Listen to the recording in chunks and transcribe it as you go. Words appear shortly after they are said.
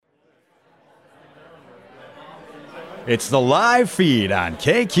It's the live feed on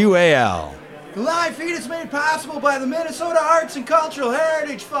KQAL. The live feed is made possible by the Minnesota Arts and Cultural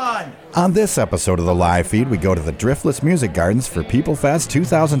Heritage Fund. On this episode of the live feed, we go to the Driftless Music Gardens for Peoplefest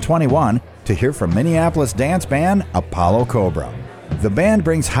 2021 to hear from Minneapolis dance band Apollo Cobra. The band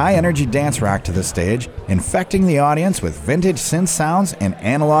brings high-energy dance rock to the stage, infecting the audience with vintage synth sounds and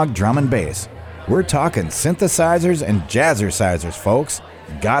analog drum and bass. We're talking synthesizers and jazzercisers, folks.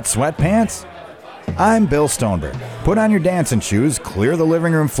 Got sweatpants? I'm Bill Stoneberg. Put on your dancing shoes, clear the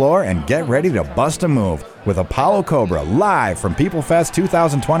living room floor, and get ready to bust a move with Apollo Cobra live from Peoplefest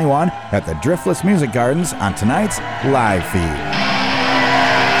 2021 at the Driftless Music Gardens on tonight's live feed.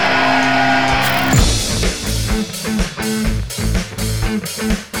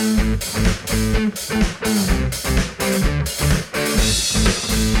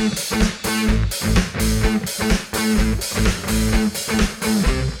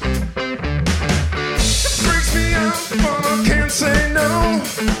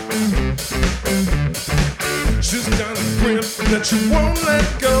 That you won't let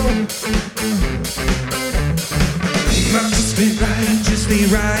go. That just ain't right, just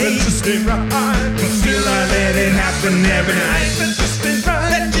ain't right. That just ain't right. But still I let it happen every night. That just ain't right.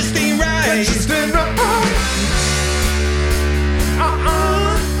 That just ain't right. That just ain't right.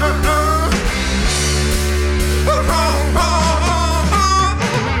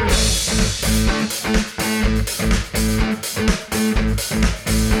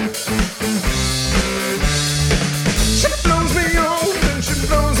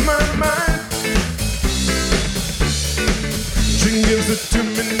 To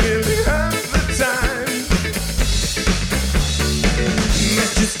me nearly half the time. That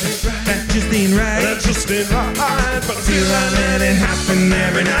just ain't right. That just ain't right. That just ain't right. But still I let it happen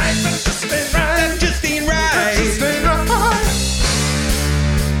every night. That just ain't right. That just ain't right. That just ain't right.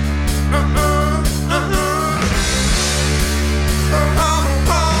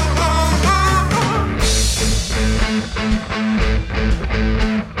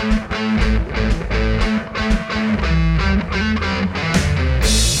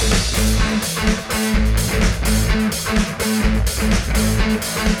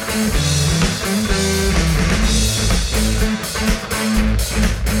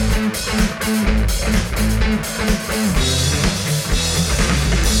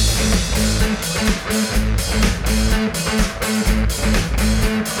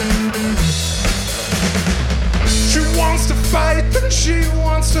 She wants to fight, but she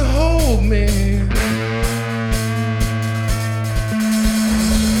wants to hold me.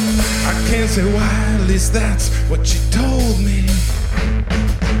 I can't say why, at least that's what she told me.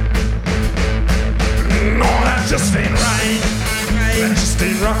 No, that just ain't right. That just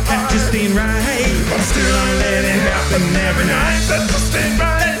ain't right. That just ain't right. But still I let it happen every night. That just ain't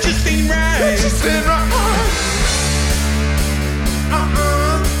right. That just ain't right. That just ain't right.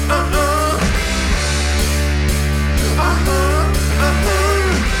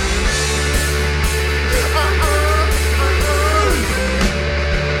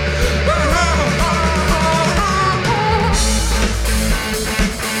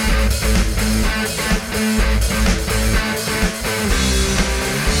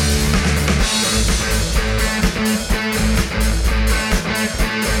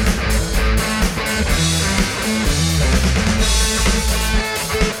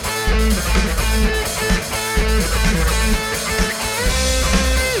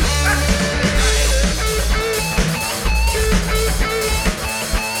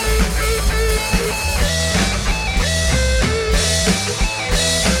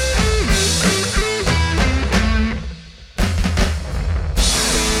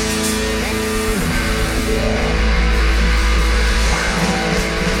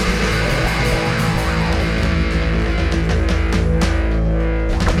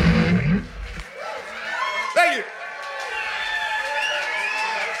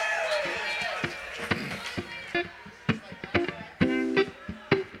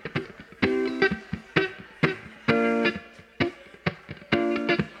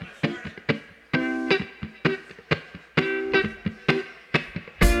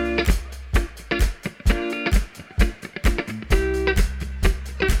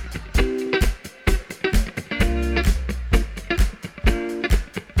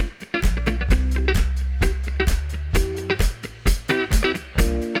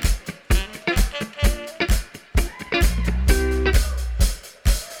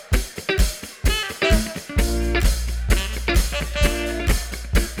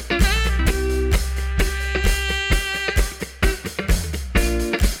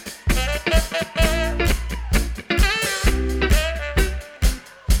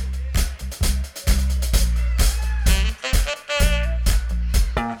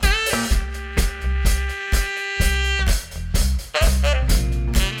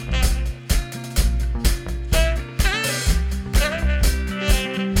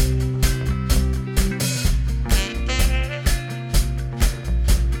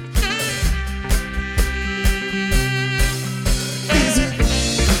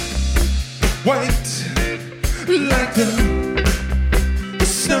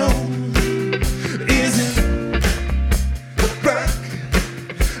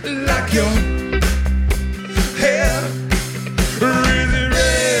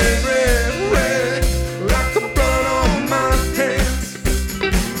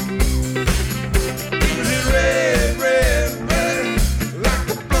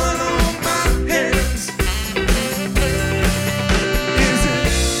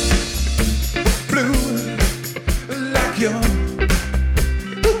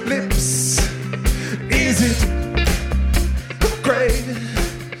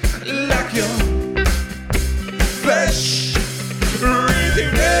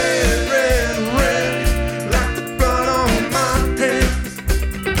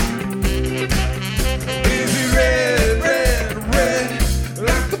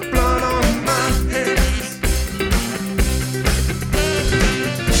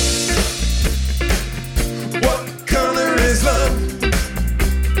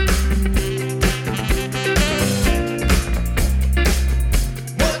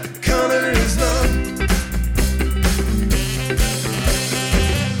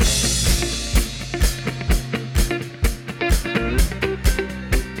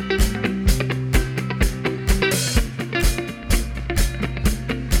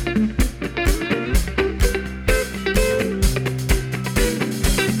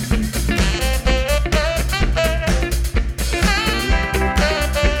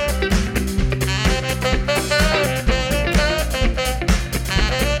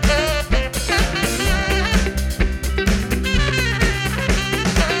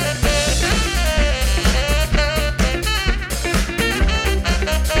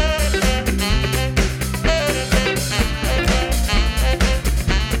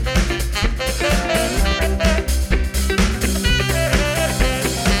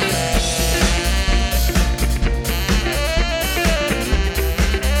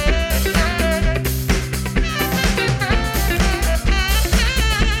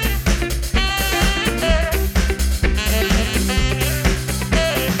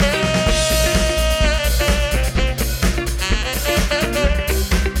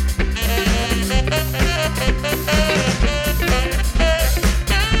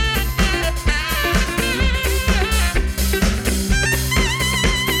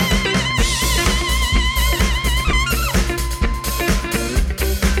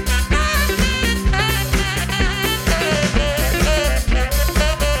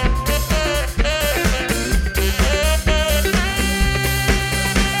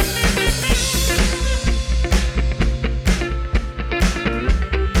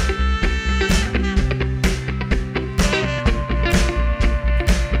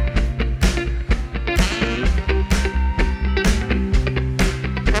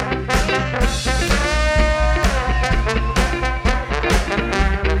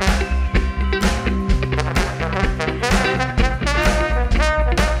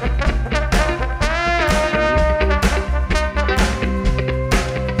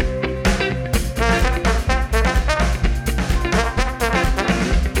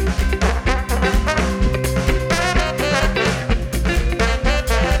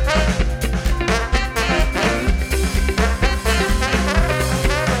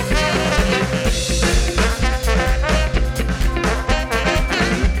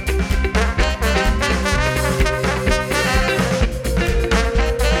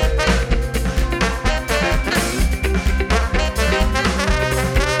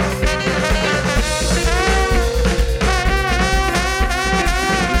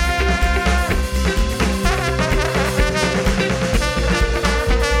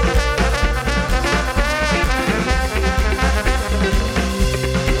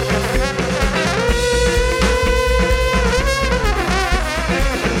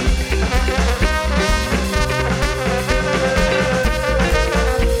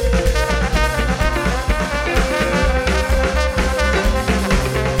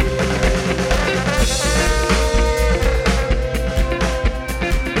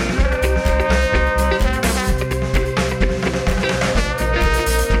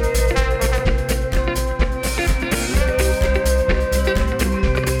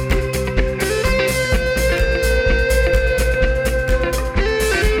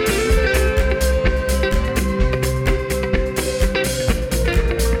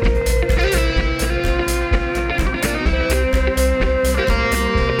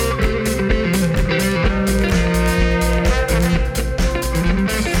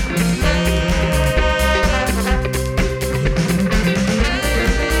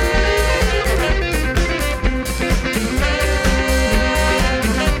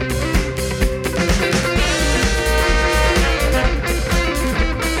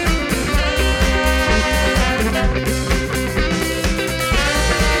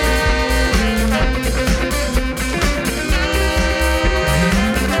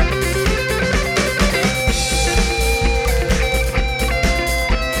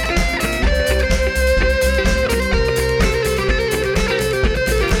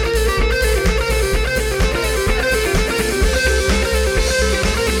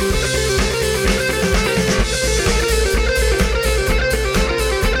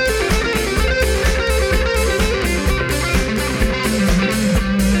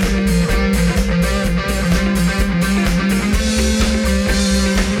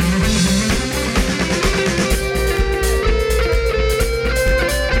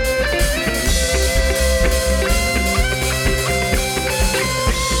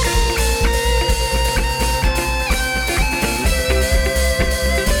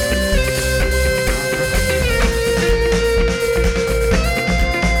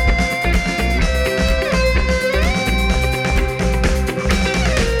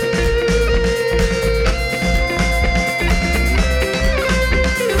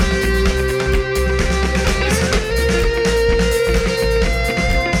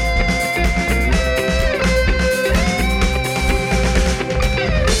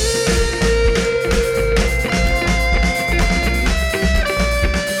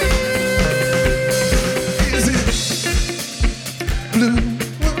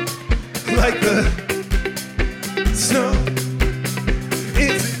 like the snow?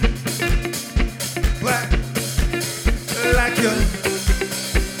 Is it black like your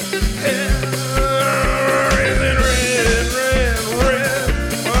hair? Is it red, red, red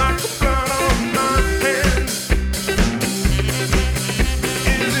like the blood on my hands?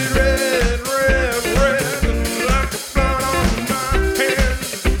 Is it red, red, red like the blood on my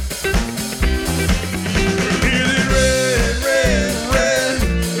hands? Is it red, red, red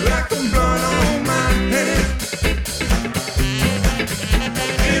like the blood on my hands?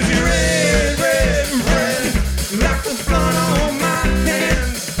 Is it red, red, red like the blood on my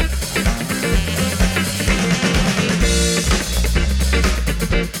hands?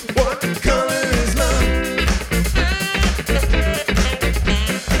 What color is love?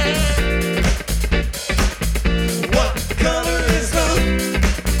 What color is love?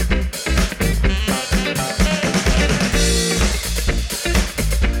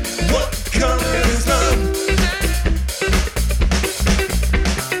 What color is love?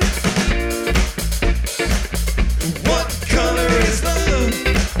 What color is love?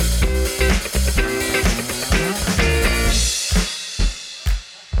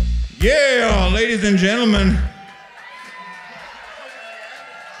 Yeah, ladies and gentlemen.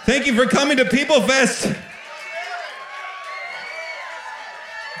 Thank you for coming to Peoplefest.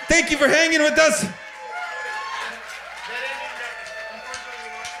 Thank you for hanging with us.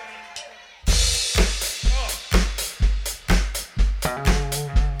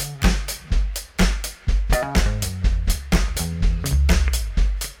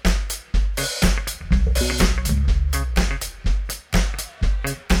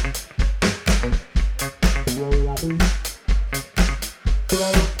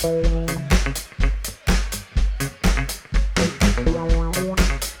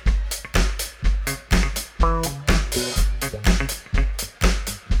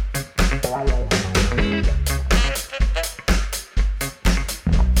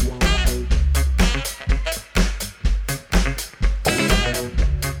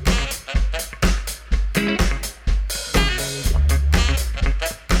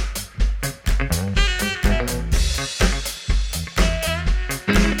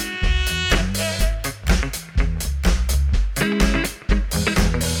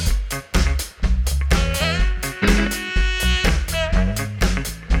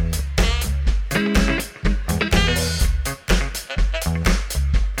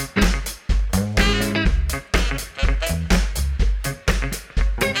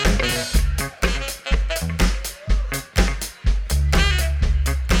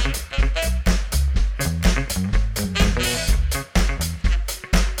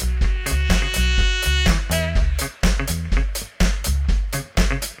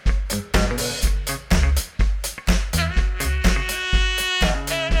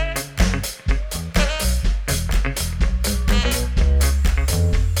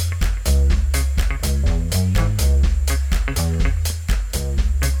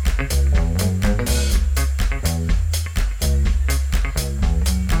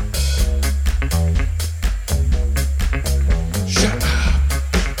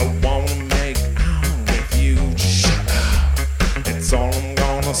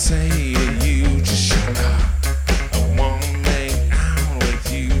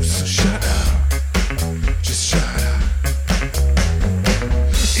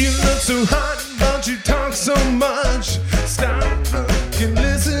 So hot, but you talk so much. Stop, looking,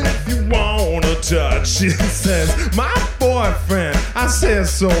 listen if you wanna touch. She says, my boyfriend. I said,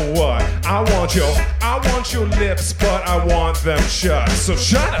 so what? I want your lips, but I want them shut. So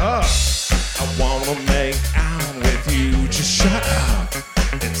shut up. I wanna make out with you. Just shut up.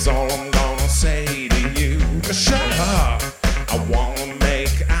 It's all I'm gonna say to you. Just shut up. I wanna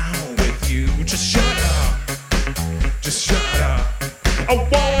make out with you. Just shut up. Just shut up. I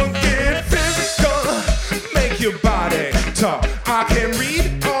wanna get physical, make your body talk. I can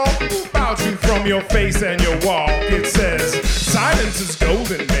read all about you from your face and your walk. It says, silence is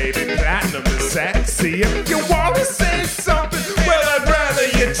golden, baby, platinum is sexy. If you wanna say something, well, I'd rather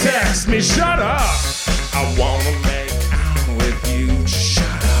you text me. Shut up. I wanna make out with you. Just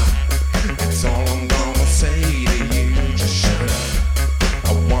shut up. It's all I'm gonna say to you. Just shut up.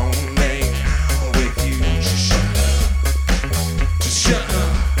 I wanna make out with you. Just shut up. Just shut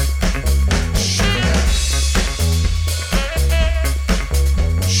up. Shut up.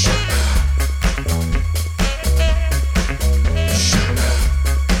 Shut up. Shut up.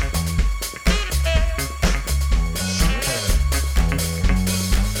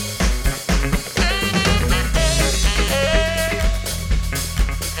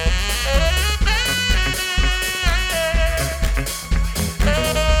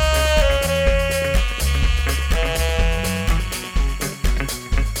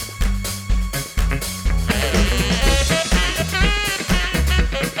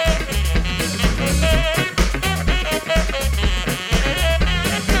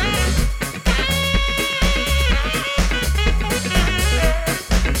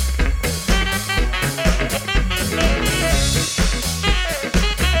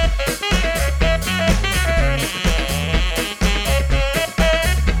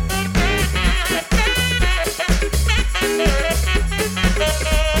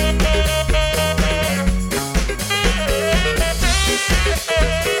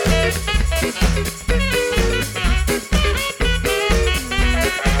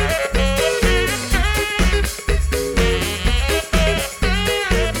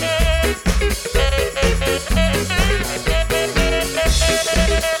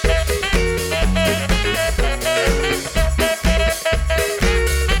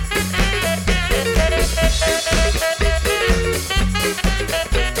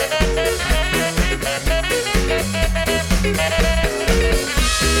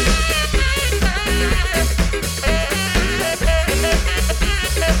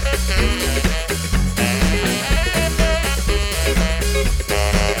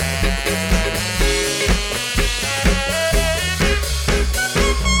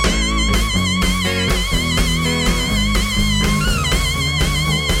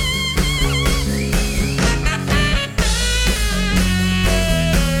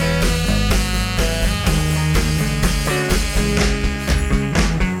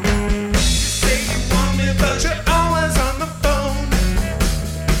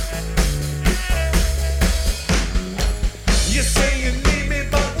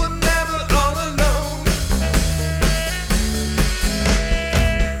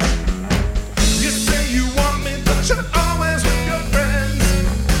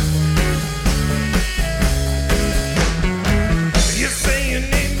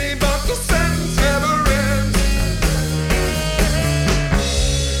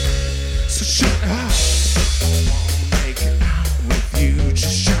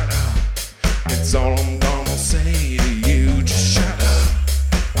 is all I'm gonna say to you. Just shut up.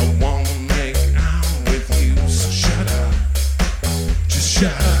 I wanna make out with you, so shut up. Just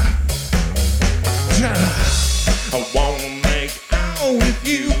shut up. Shut up. I wanna make out with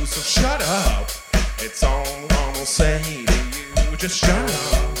you, so shut up. It's all I'm gonna say to you. Just shut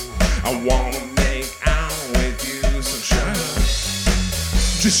up. I wanna make out with you, so shut up.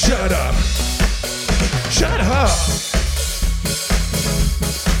 Just shut up. Shut up.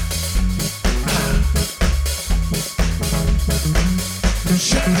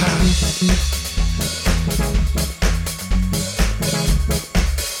 Shut up.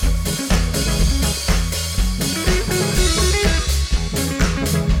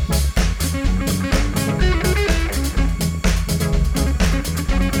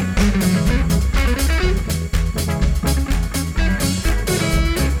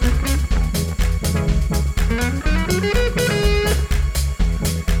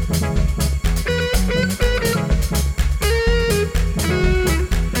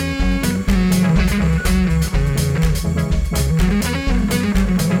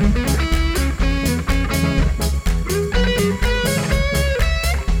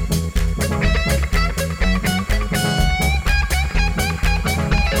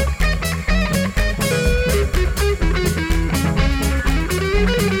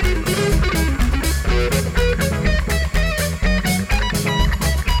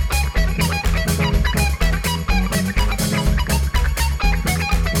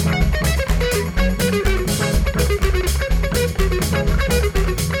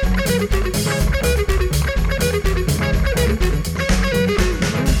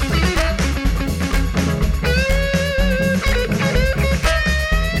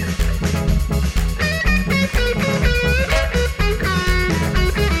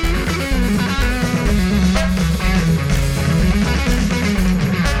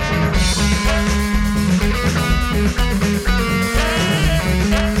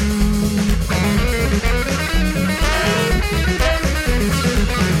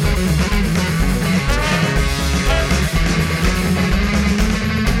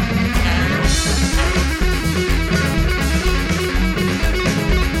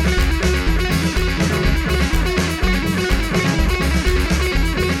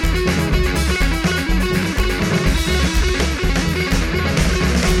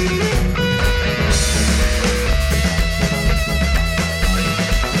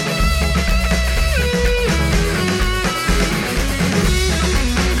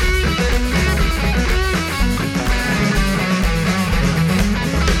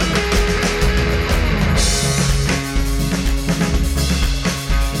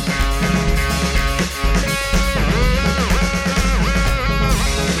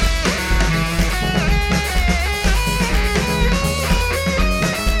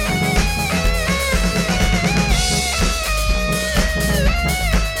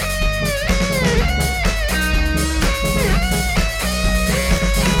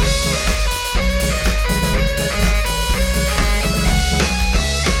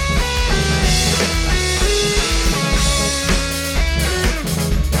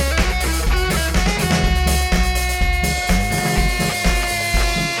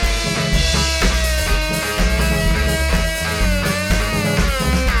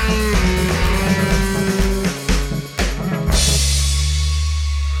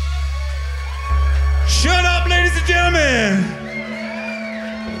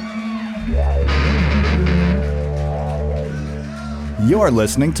 You're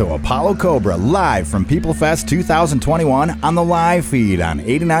listening to Apollo Cobra live from Peoplefest 2021 on the live feed on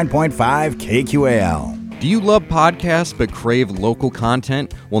 89.5 KQAL. Do you love podcasts but crave local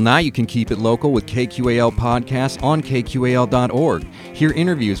content? Well, now you can keep it local with KQAL Podcasts on KQAL.org. Hear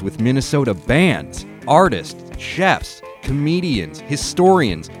interviews with Minnesota bands, artists, chefs, comedians,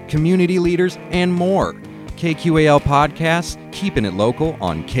 historians, community leaders, and more. KQAL Podcasts, keeping it local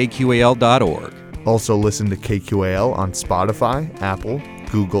on KQAL.org. Also listen to KQAL on Spotify, Apple,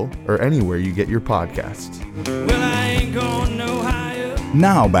 Google, or anywhere you get your podcasts. Well, I ain't going no higher.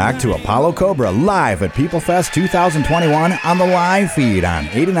 Now back to Apollo Cobra live at Peoplefest 2021 on the live feed on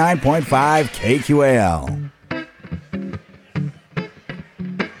 89.5 KQAL.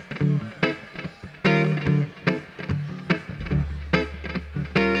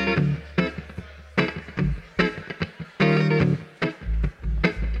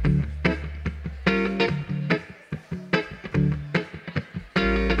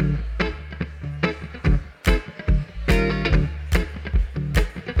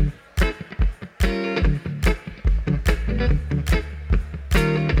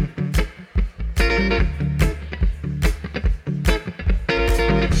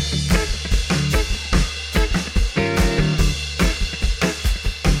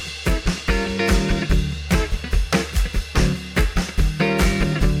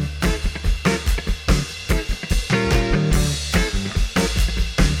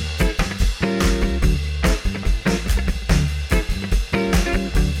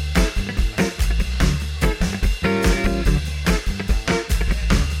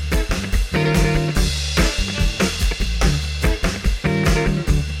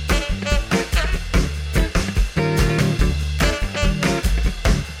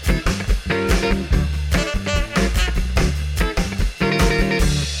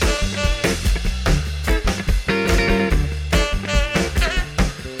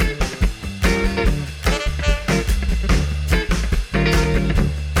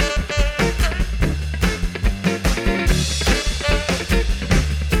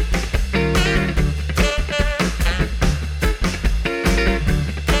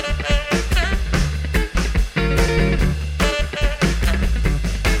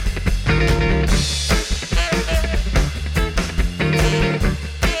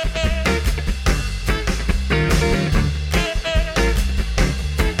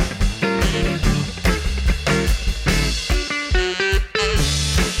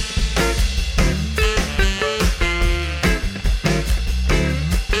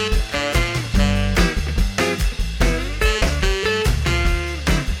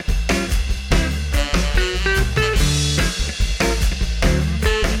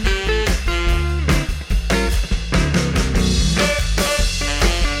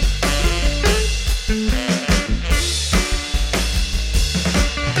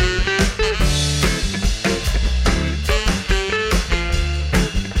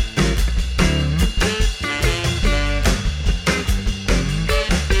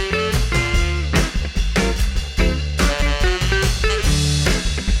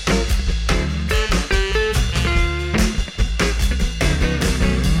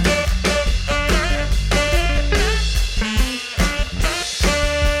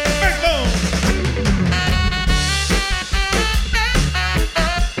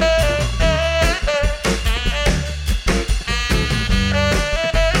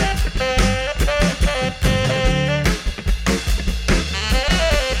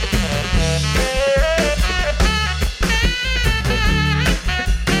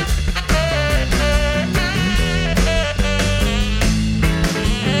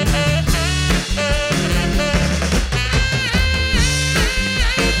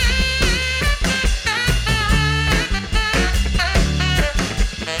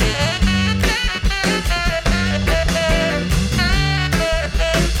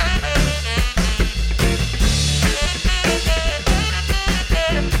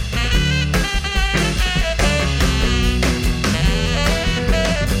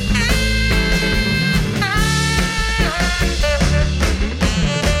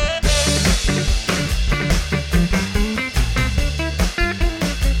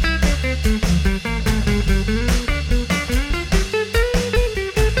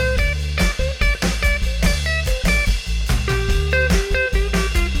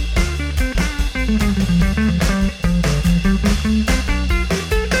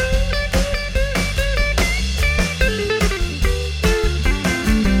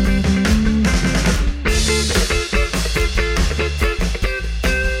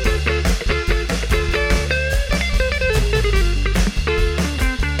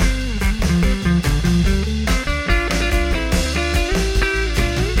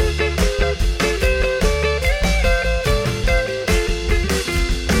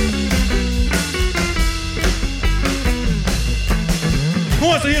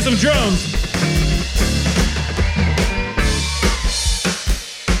 hear some drums.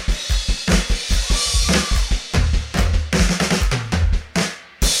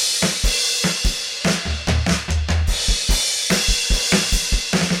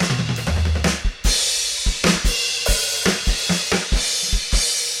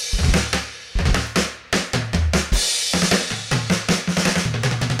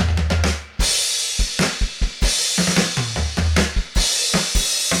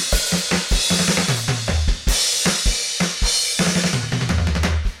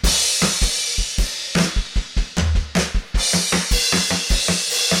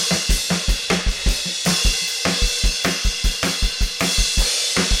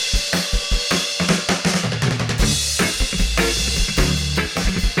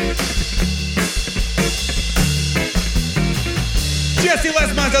 Jesse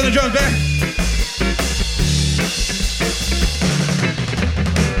Lesmont on the drums, man.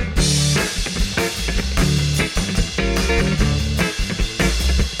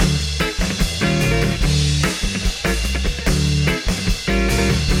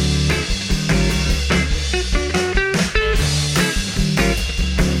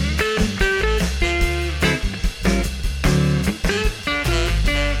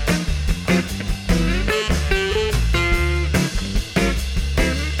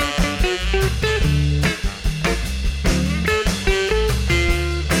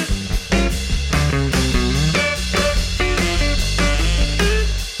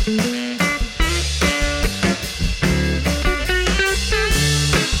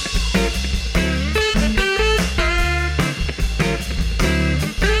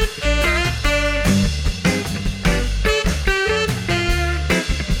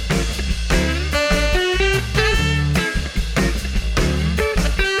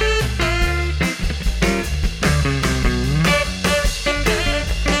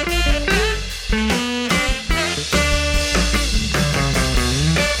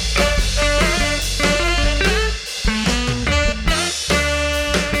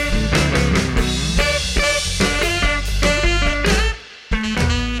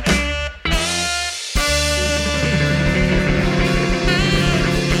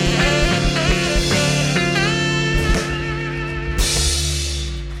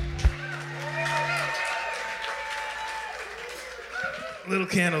 Little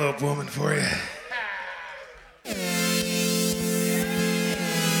Cantaloupe Woman for you.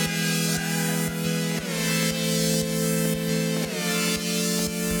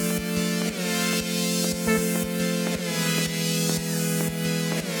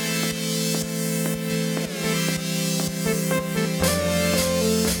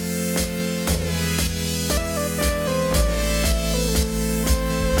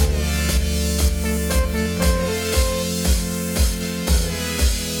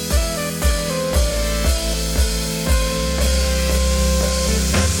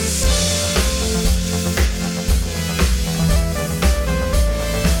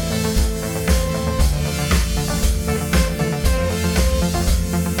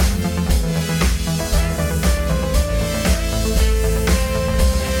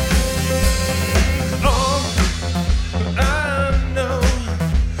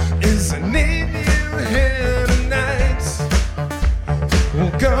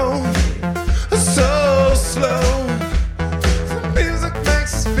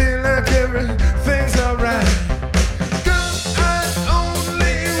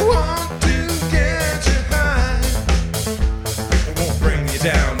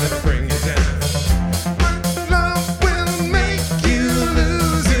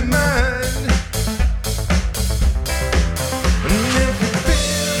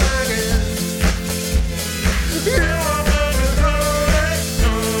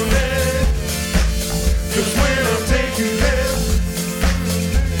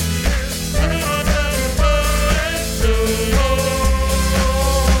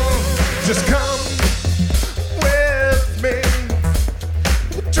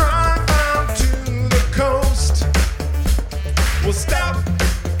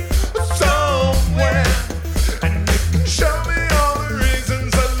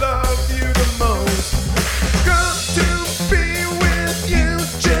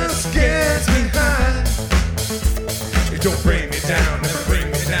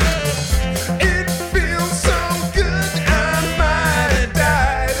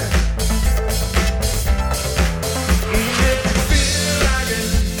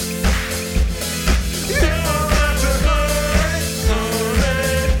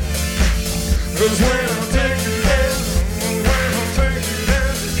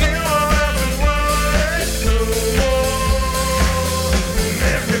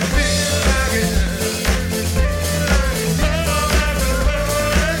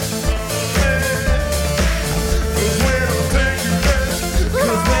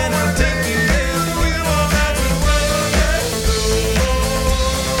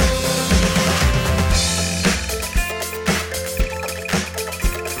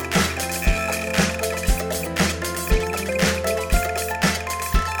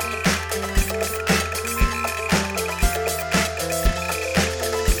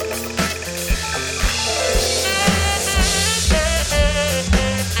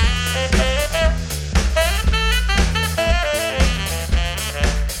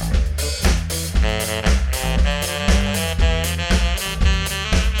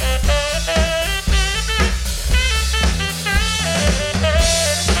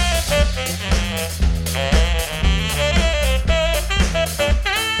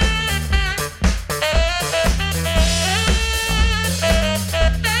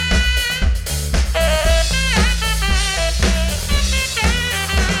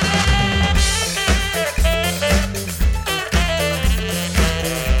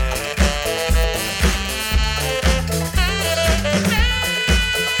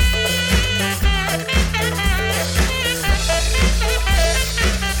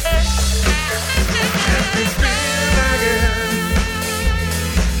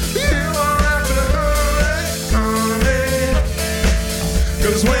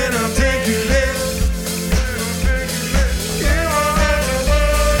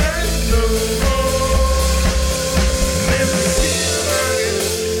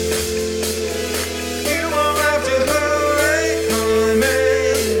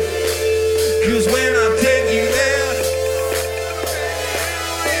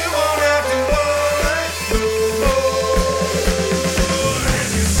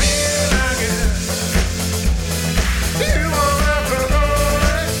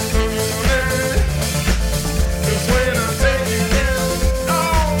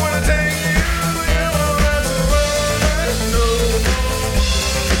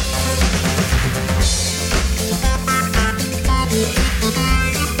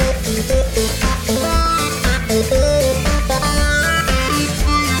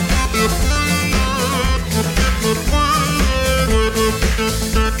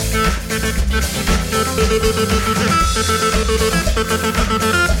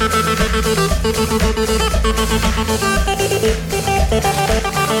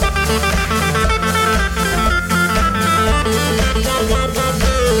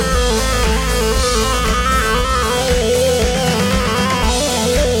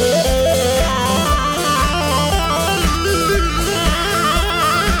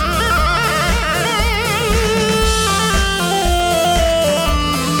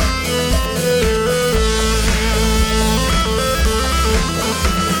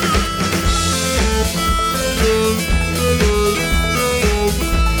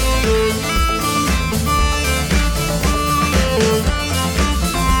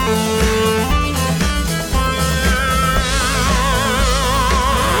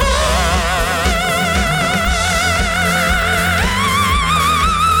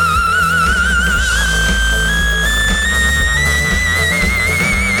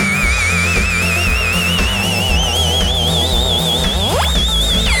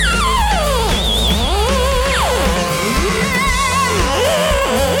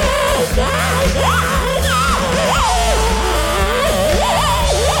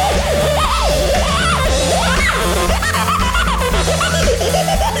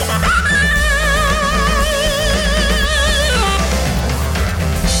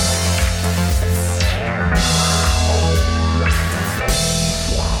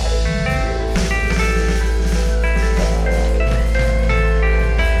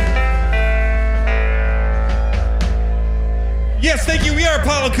 Yes, thank you. We are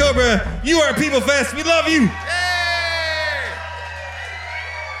Apollo Cobra. You are Peoplefest. We love you.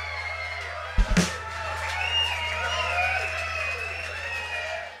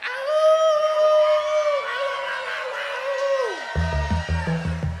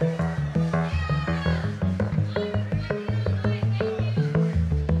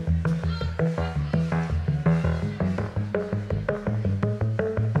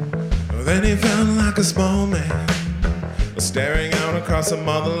 Then he felt like a small man, staring out across the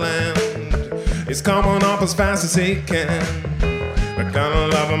motherland. He's coming up as fast as he can. They're gonna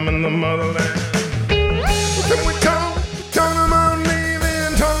love him in the motherland. Can we talk him on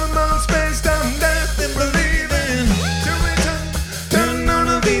leaving, talk him on space, time, death, and believing? Can we turn on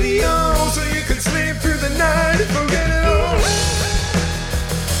a video so you can sleep through the night and forget it all?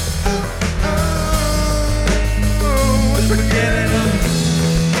 Forget it all.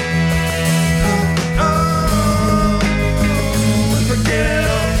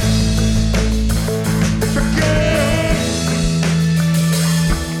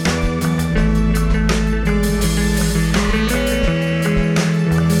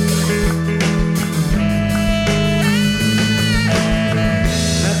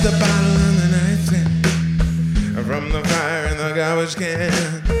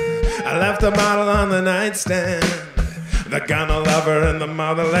 I left the bottle on the nightstand. They're gonna love her in the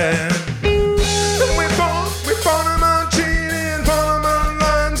motherland. We fought him on cheating, fought him on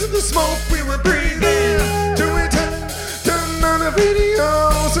lines in the smoke we were breathing. Till we turn on a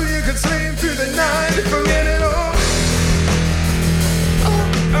video so you could sleep through the night and forget it all.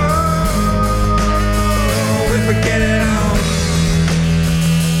 We forget it all.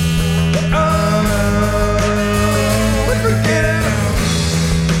 We forget it all.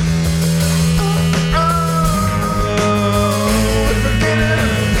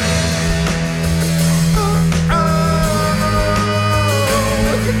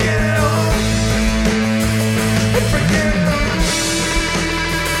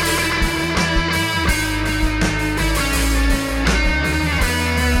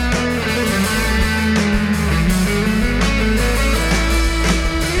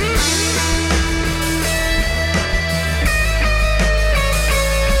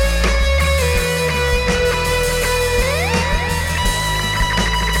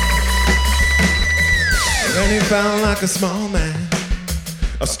 Then he felt like a small man,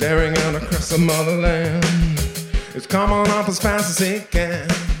 staring out across the motherland. He's coming up as fast as he can.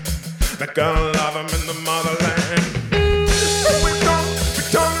 They're gonna love him in the motherland. We talk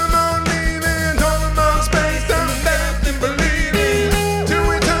him on leaving, talk him on space, time, death, and believing. Till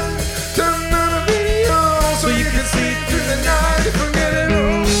we turn on a video so you can see through the night and forget it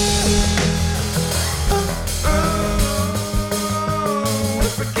all. We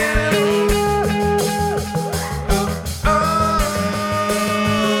forget it all.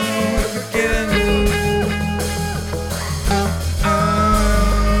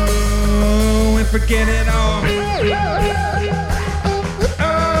 Forget it all. We forget it all.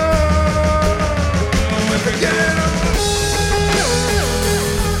 We forget it all.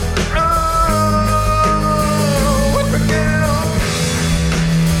 We forget it all.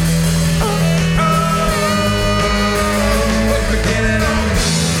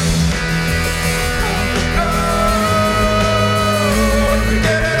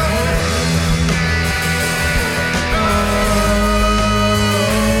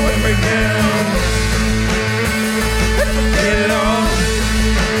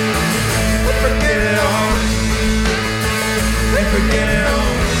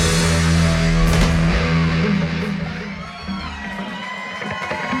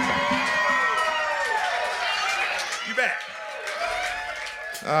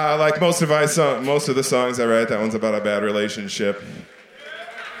 Like most of the songs I write, that one's about a bad relationship.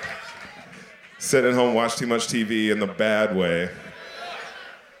 Sitting at home, watch too much TV in the bad way.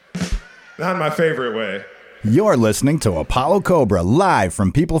 Not in my favorite way. You're listening to Apollo Cobra live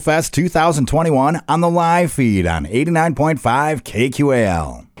from Peoplefest 2021 on the live feed on 89.5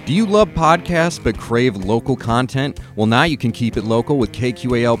 KQAL. Do you love podcasts but crave local content? Well, now you can keep it local with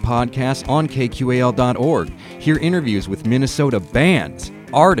KQAL Podcasts on KQAL.org. Hear interviews with Minnesota bands,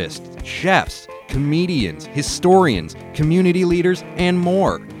 artists, chefs, comedians, historians, community leaders, and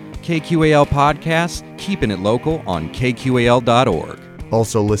more. KQAL Podcasts, keeping it local on KQAL.org.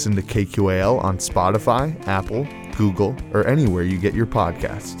 Also listen to KQAL on Spotify, Apple, Google, or anywhere you get your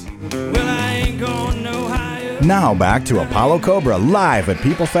podcasts. Well, I ain't going no higher. Now back to Apollo Cobra live at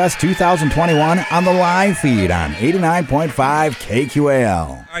Peoplefest 2021 on the live feed on 89.5 KQAL.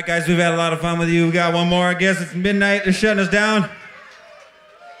 All right, guys, we've had a lot of fun with you. We got one more. I guess it's midnight. They're shutting us down.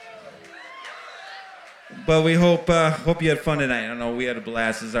 But we hope you had fun tonight. I don't know, we had a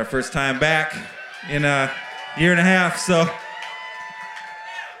blast. This is our first time back in a year and a half, so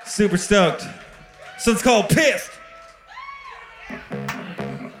super stoked. So it's called Pissed.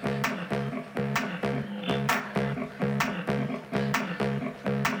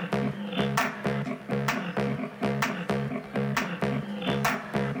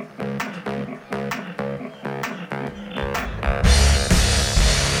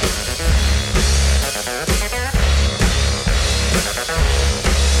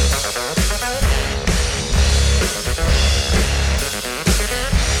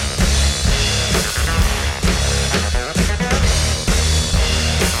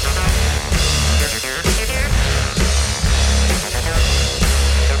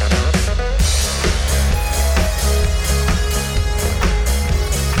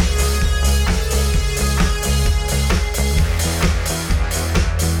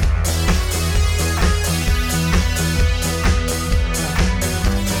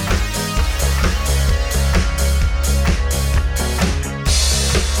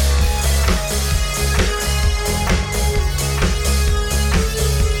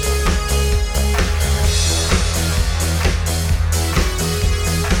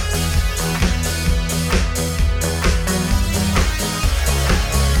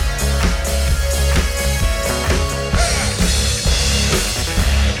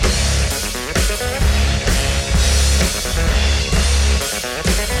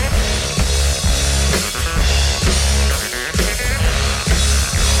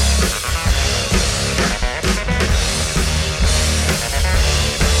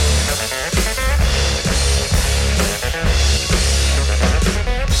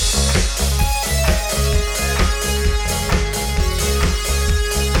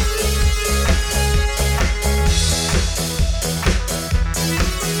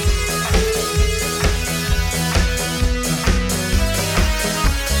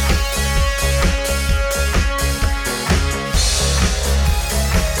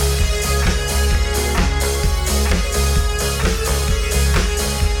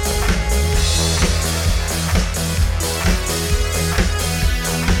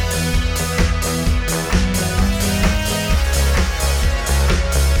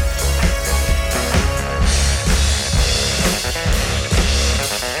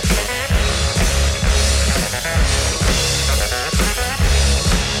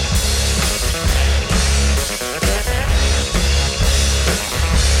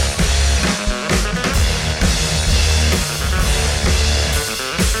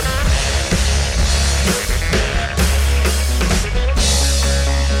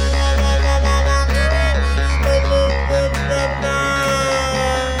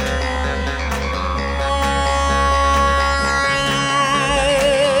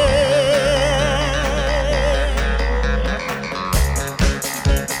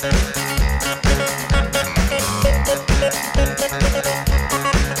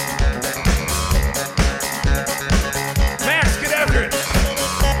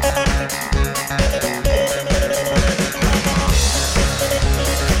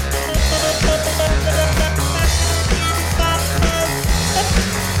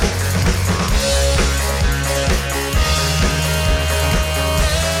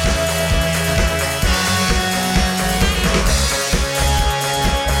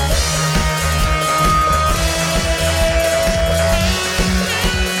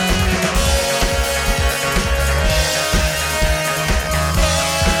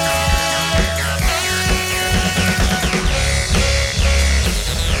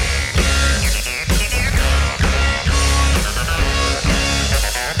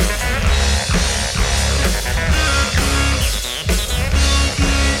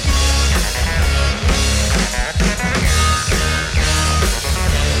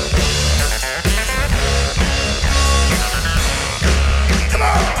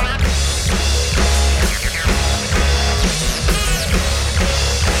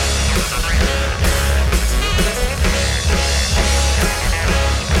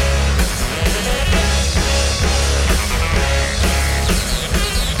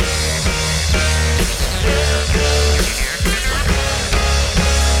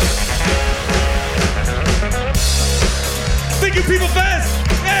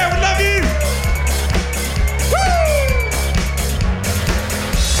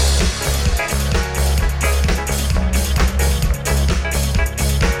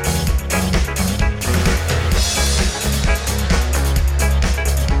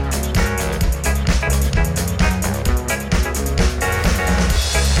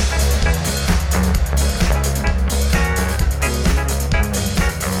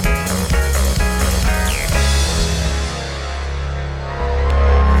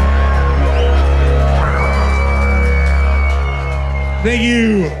 Thank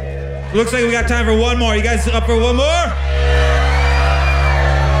you. Looks like we got time for one more. You guys up for one more?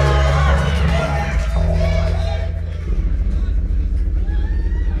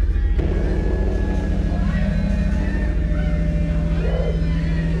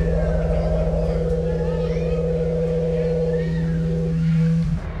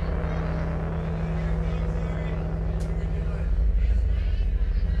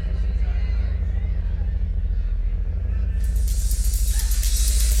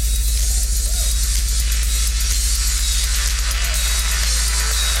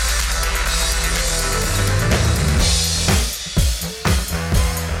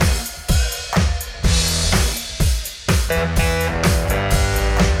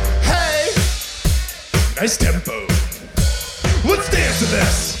 Nice tempo. Let's dance to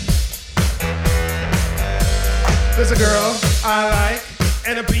this. There's a girl I like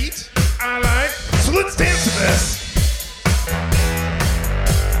and a beat I like. So let's dance to this.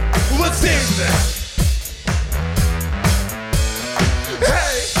 Let's dance to this.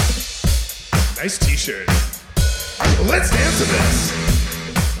 Hey, nice t-shirt. Let's dance to this.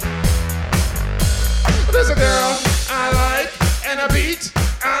 There's a girl I like and a beat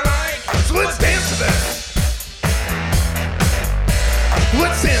I like. So let's dance to this.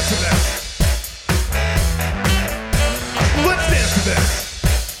 Let's dance to this. Let's dance to this.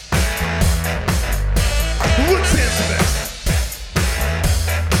 Let's dance to this.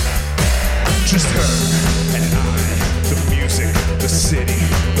 Just her and I, the music, the city,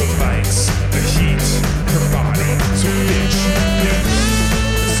 the lights, the heat, her body, so bitch, yeah.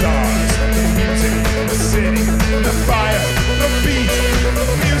 The stars, the music, the city, the fire, the beat, the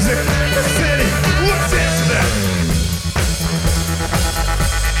music, the city. Let's dance to that.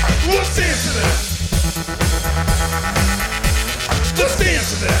 Let's dance to this. Let's dance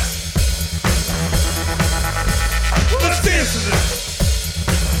to this. Let's dance to this.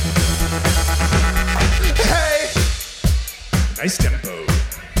 Hey, nice tempo.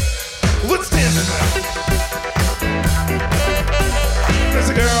 Let's dance to that. There's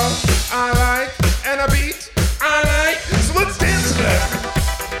a girl I like and a beat I like. So let's dance to that.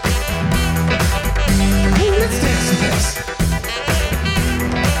 Let's dance to this.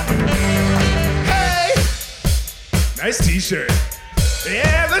 Nice t-shirt.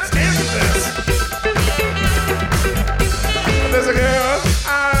 Yeah, let's dance with this. There's a girl I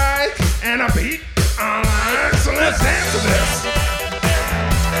like and a beat I like. So let's dance with this.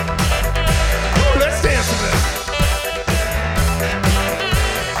 Let's dance with this.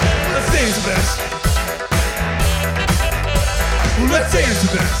 Let's dance with this. Let's dance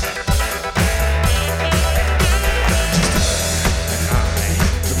with this.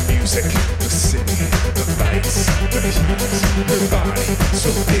 The music, the city, the lights, the heat, the body, so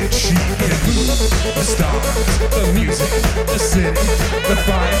bitch she can move. The stars, the music, the city, the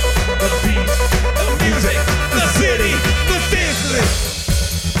fire, the beat, the music, the city. Let's dance to this.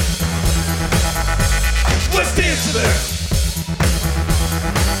 Let's dance to this.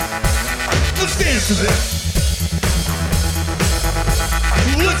 Let's dance to this.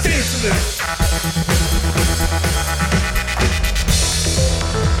 Let's dance to this.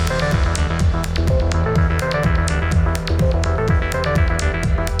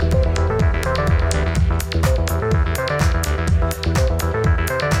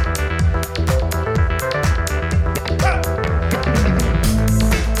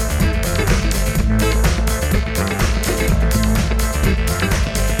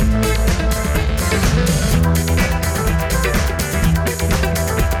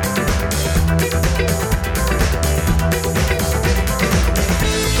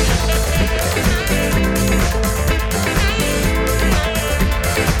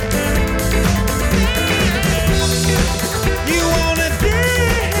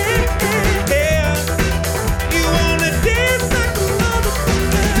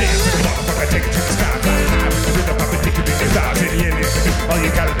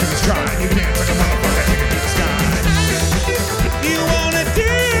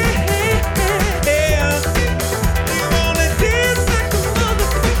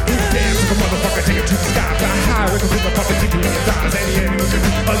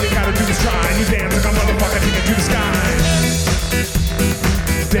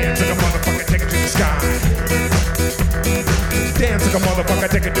 like a motherfucker,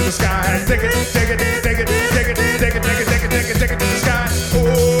 take it to the sky. Take it, take it, take it, take it, take it, take it, take it, take it, take it to the sky. Oh,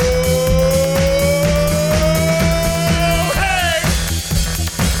 hey!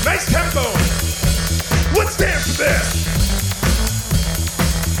 Nice tempo. Let's dance to this.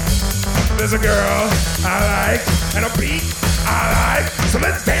 There's a girl I like and a beat I like, so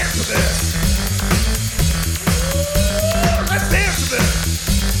let's dance to this. Let's dance to this.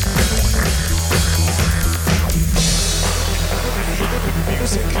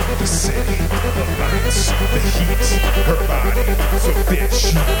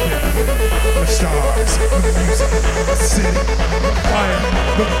 sheep, the stars, the music, the city, the fire,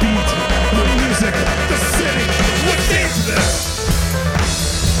 the beat, the music, the city. Let's dance to this.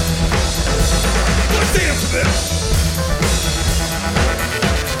 Let's dance to this.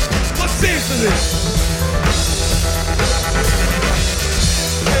 Let's dance to this.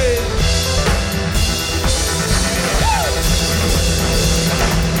 Hey.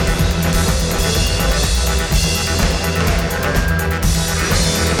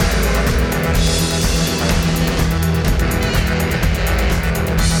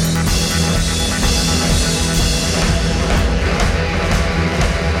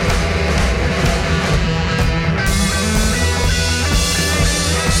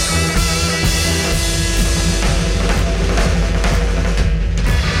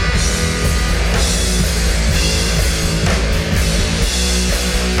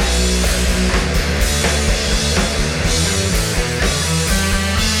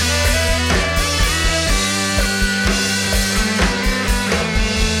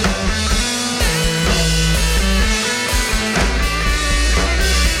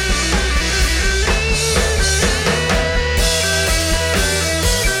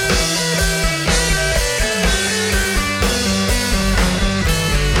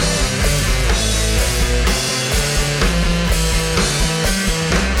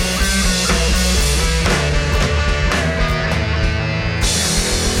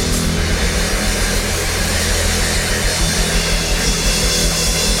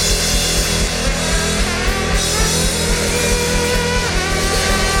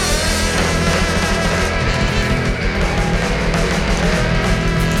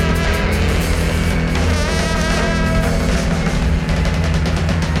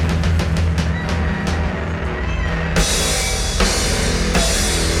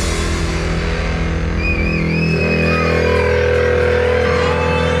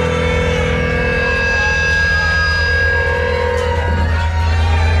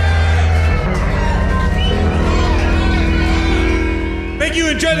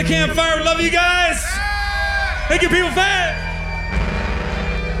 Enjoy the campfire. We love you guys. Thank you, Peoplefest.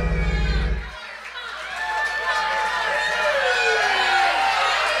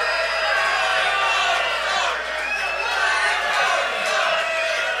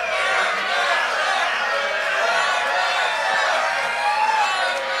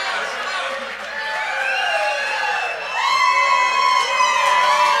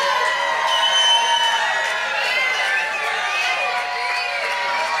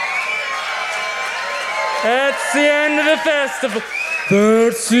 That's the end of the festival.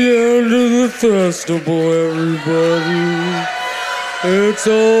 That's the end of the festival, everybody. It's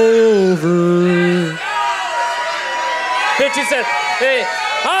all over. Bitch, you said, hey,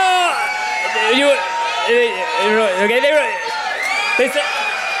 okay, they said,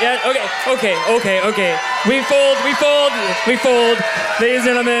 yeah, okay. We fold, ladies and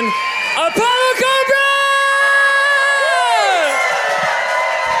gentlemen. Apollo Cobra!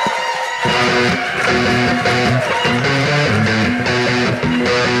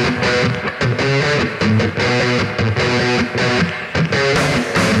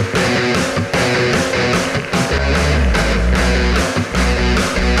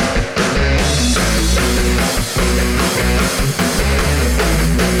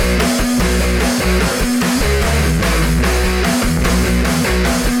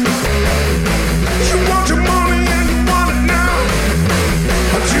 You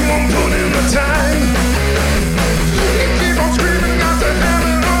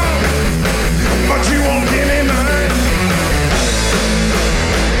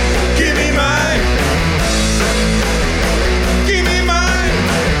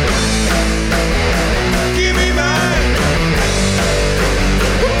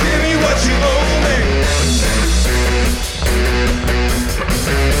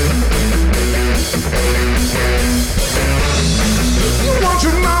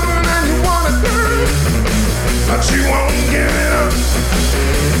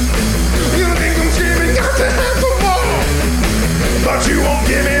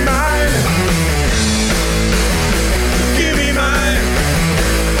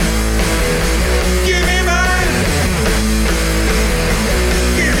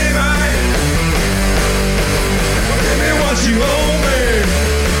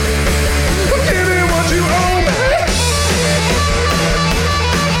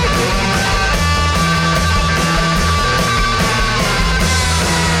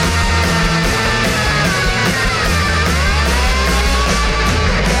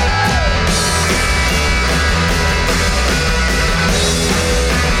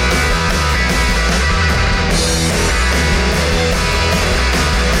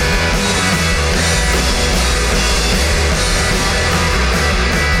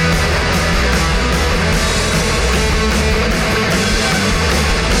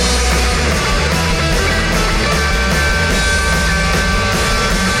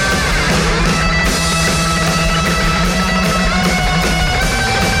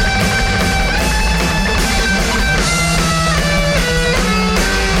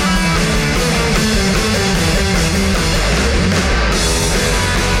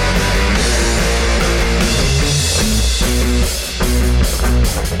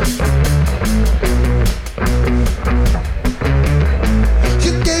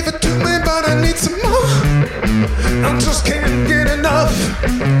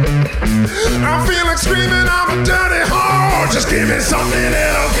I feel like screaming, I'm a dirty whore. Just give me something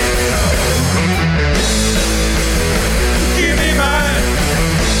that'll give me mine.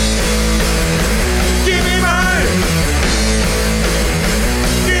 Give me mine.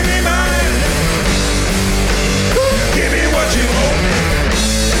 Give me mine. Give me what you owe me.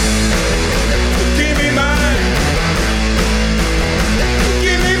 Give me mine.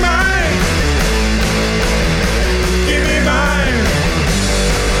 Give me mine. Give me mine.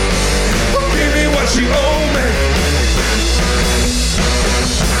 Give me what you owe me.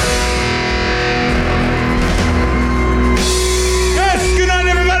 Yes, good night,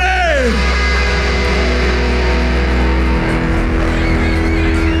 everybody.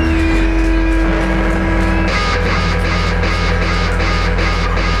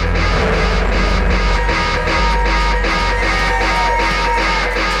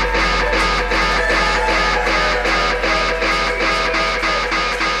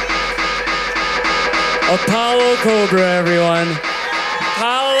 Apollo Cobra, everyone.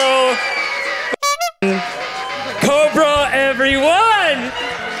 Apollo Cobra, everyone.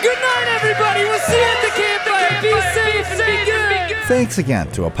 Good night, everybody. We'll see you at the campfire. Be safe and be good. Thanks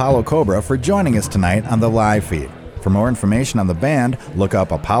again to Apollo Cobra for joining us tonight on the live feed. For more information on the band, look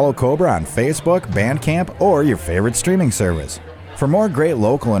up Apollo Cobra on Facebook, Bandcamp, or your favorite streaming service. For more great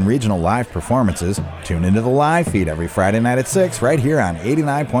local and regional live performances, tune into the live feed every Friday night at 6 right here on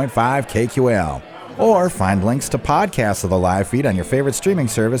 89.5 KQAL. Or find links to podcasts of the live feed on your favorite streaming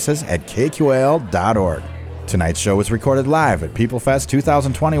services at kqal.org. Tonight's show was recorded live at Peoplefest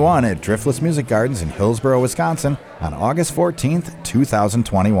 2021 at Driftless Music Gardens in Hillsboro, Wisconsin on August 14th,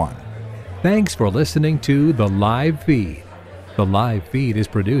 2021. Thanks for listening to The Live Feed. The Live Feed is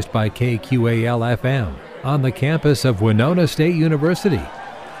produced by KQAL-FM on the campus of Winona State University.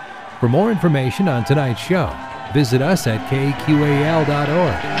 For more information on tonight's show, visit us at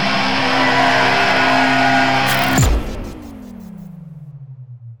kqal.org.